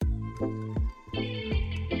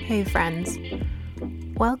Hey friends,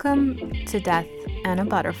 welcome to Death and a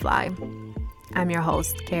Butterfly. I'm your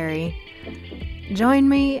host, Carrie. Join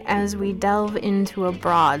me as we delve into a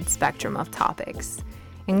broad spectrum of topics,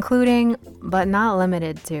 including, but not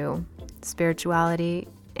limited to, spirituality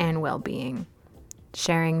and well-being.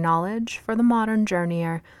 Sharing knowledge for the modern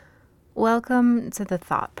journeyer, welcome to the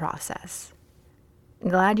thought process.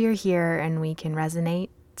 Glad you're here and we can resonate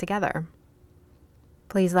together.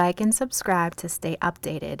 Please like and subscribe to stay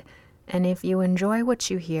updated, and if you enjoy what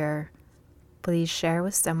you hear, please share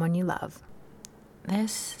with someone you love.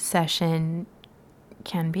 This session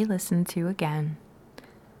can be listened to again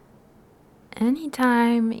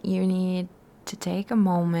anytime you need to take a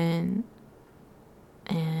moment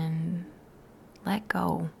and let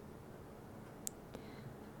go.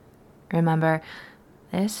 Remember,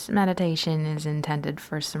 this meditation is intended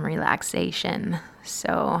for some relaxation,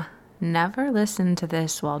 so never listen to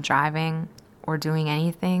this while driving or doing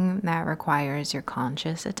anything that requires your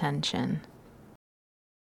conscious attention.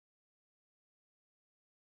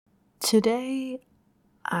 Today,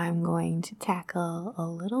 I'm going to tackle a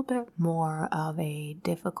little bit more of a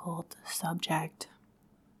difficult subject.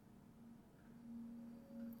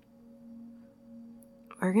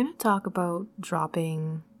 We're going to talk about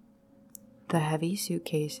dropping the heavy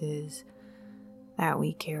suitcases that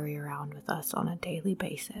we carry around with us on a daily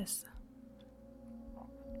basis.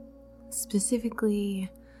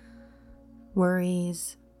 Specifically,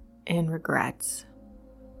 worries and regrets.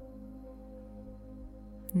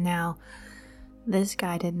 Now, this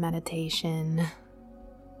guided meditation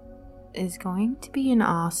is going to be an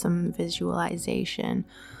awesome visualization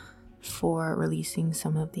for releasing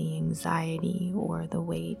some of the anxiety or the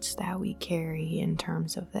weights that we carry in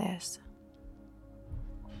terms of this.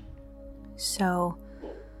 So,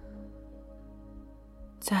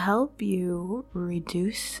 to help you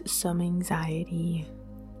reduce some anxiety,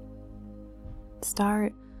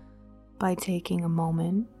 start by taking a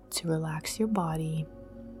moment to relax your body.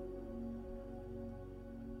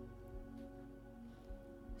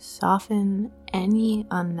 Soften any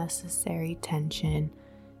unnecessary tension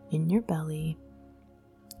in your belly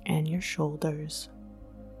and your shoulders.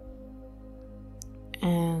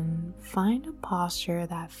 And find a posture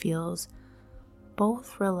that feels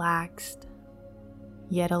both relaxed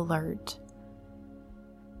yet alert.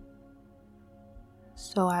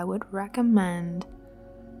 So I would recommend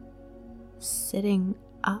sitting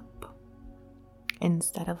up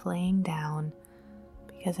instead of laying down,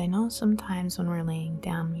 because I know sometimes when we're laying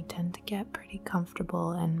down we tend to get pretty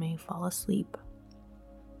comfortable and may fall asleep.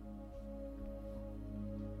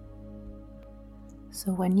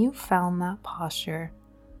 So when you've found that posture,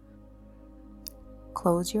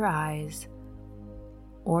 close your eyes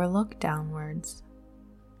or look downwards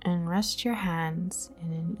and rest your hands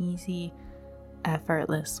in an easy,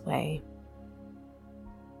 effortless way.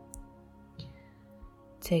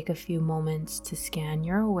 Take a few moments to scan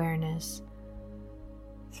your awareness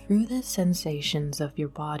through the sensations of your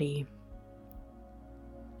body,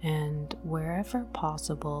 and wherever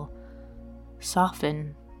possible,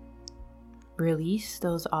 soften, release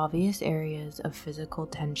those obvious areas of physical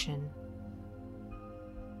tension.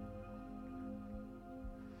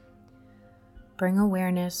 Bring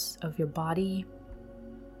awareness of your body,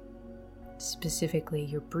 specifically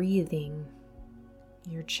your breathing,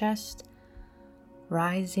 your chest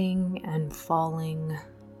rising and falling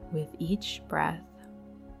with each breath.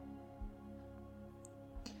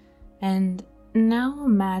 And now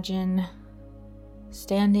imagine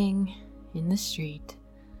standing in the street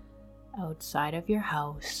outside of your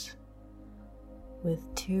house with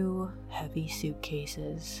two heavy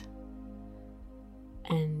suitcases.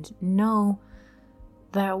 And know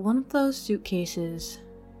that one of those suitcases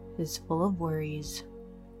is full of worries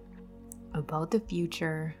about the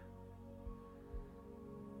future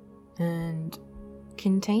and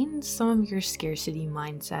contains some of your scarcity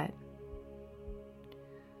mindset.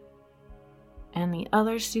 And the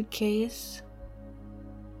other suitcase,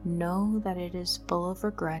 know that it is full of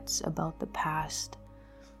regrets about the past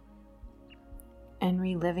and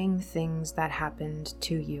reliving things that happened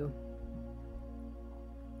to you.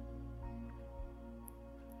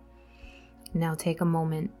 Now take a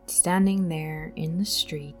moment standing there in the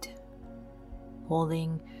street,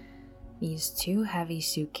 holding these two heavy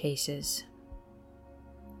suitcases,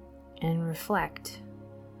 and reflect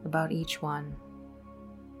about each one.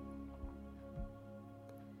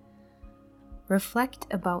 Reflect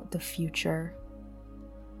about the future,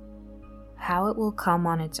 how it will come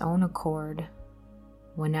on its own accord,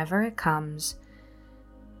 whenever it comes,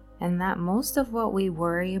 and that most of what we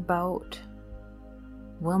worry about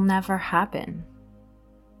will never happen.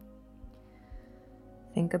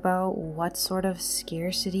 think about what sort of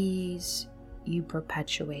scarcities you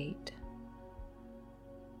perpetuate.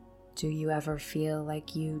 Do you ever feel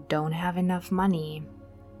like you don't have enough money?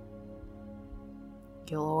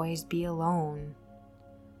 You'll always be alone.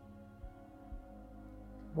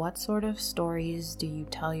 What sort of stories do you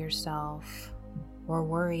tell yourself or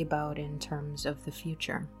worry about in terms of the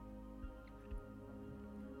future?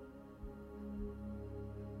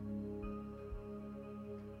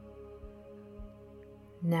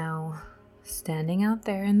 Now, standing out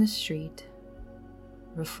there in the street,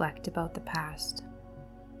 reflect about the past.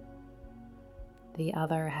 The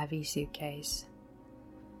other heavy suitcase.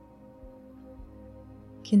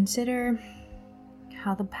 Consider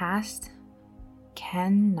how the past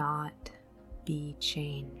cannot be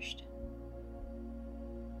changed.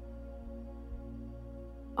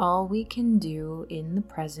 All we can do in the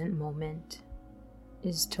present moment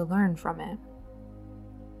is to learn from it.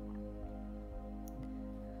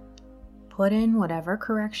 Put in whatever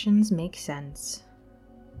corrections make sense.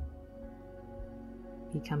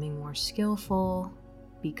 Becoming more skillful,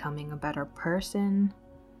 becoming a better person,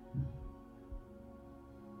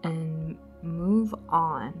 and move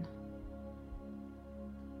on.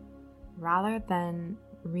 Rather than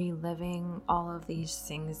reliving all of these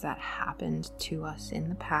things that happened to us in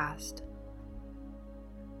the past.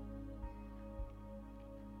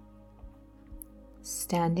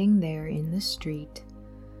 Standing there in the street,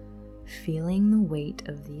 feeling the weight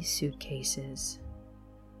of these suitcases,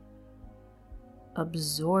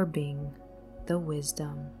 absorbing the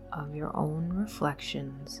wisdom of your own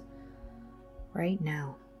reflections right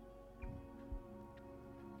now.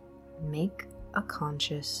 Make a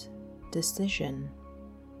conscious decision.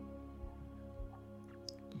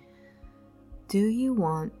 Do you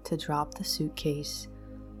want to drop the suitcase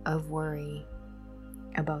of worry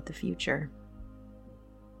about the future?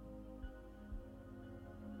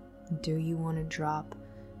 Do you want to drop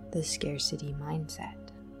the scarcity mindset?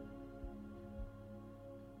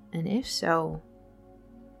 And if so,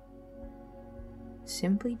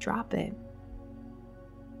 simply drop it.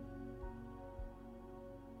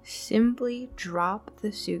 Simply drop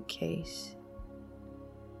the suitcase.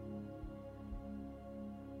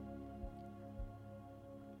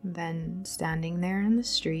 Then, standing there in the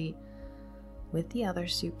street with the other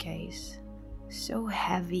suitcase, so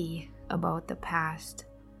heavy about the past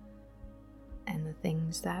and the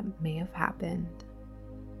things that may have happened,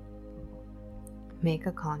 make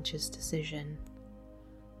a conscious decision.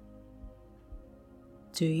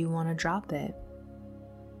 Do you want to drop it?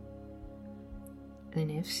 And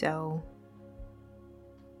if so,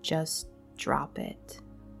 just drop it.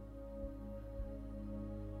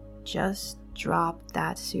 Just drop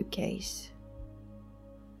that suitcase.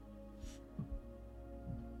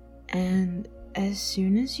 And as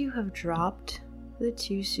soon as you have dropped the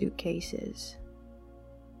 2 suitcases,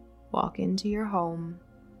 walk into your home.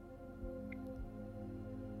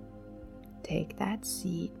 Take that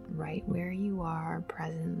seat right where you are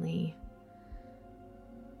presently.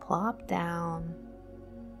 Plop down,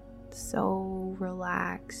 so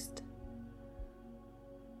relaxed,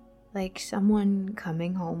 like someone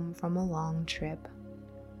coming home from a long trip,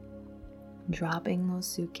 dropping those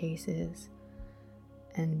suitcases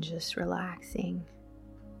and just relaxing,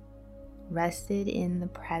 rested in the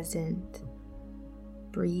present,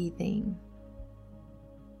 breathing,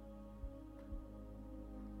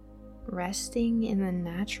 resting in the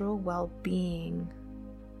natural well-being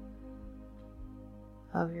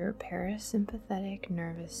of your parasympathetic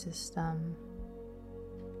nervous system,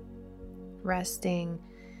 resting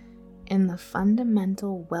in the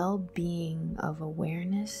fundamental well-being of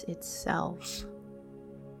awareness itself.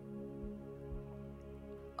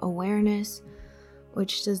 Awareness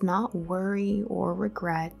which does not worry or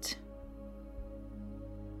regret,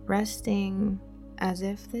 resting as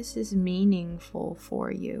if this is meaningful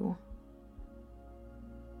for you.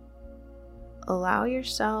 Allow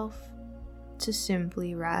yourself to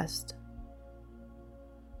simply rest,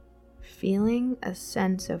 feeling a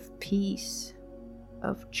sense of peace,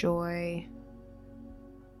 of joy,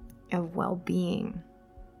 of well-being,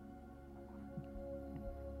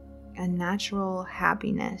 a natural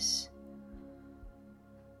happiness,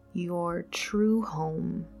 your true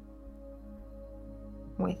home,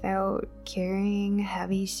 without carrying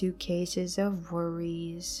heavy suitcases of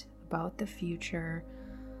worries about the future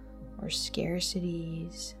or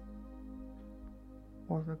scarcities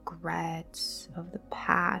or regrets of the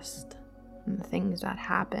past and the things that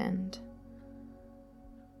happened.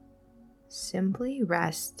 Simply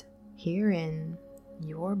rest here in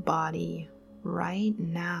your body right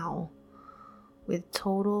now with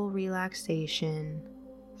total relaxation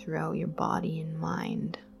throughout your body and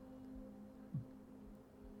mind.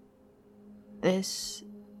 This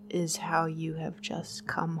is how you have just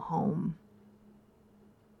come home.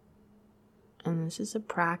 And this is a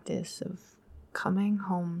practice of coming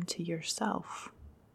home to yourself.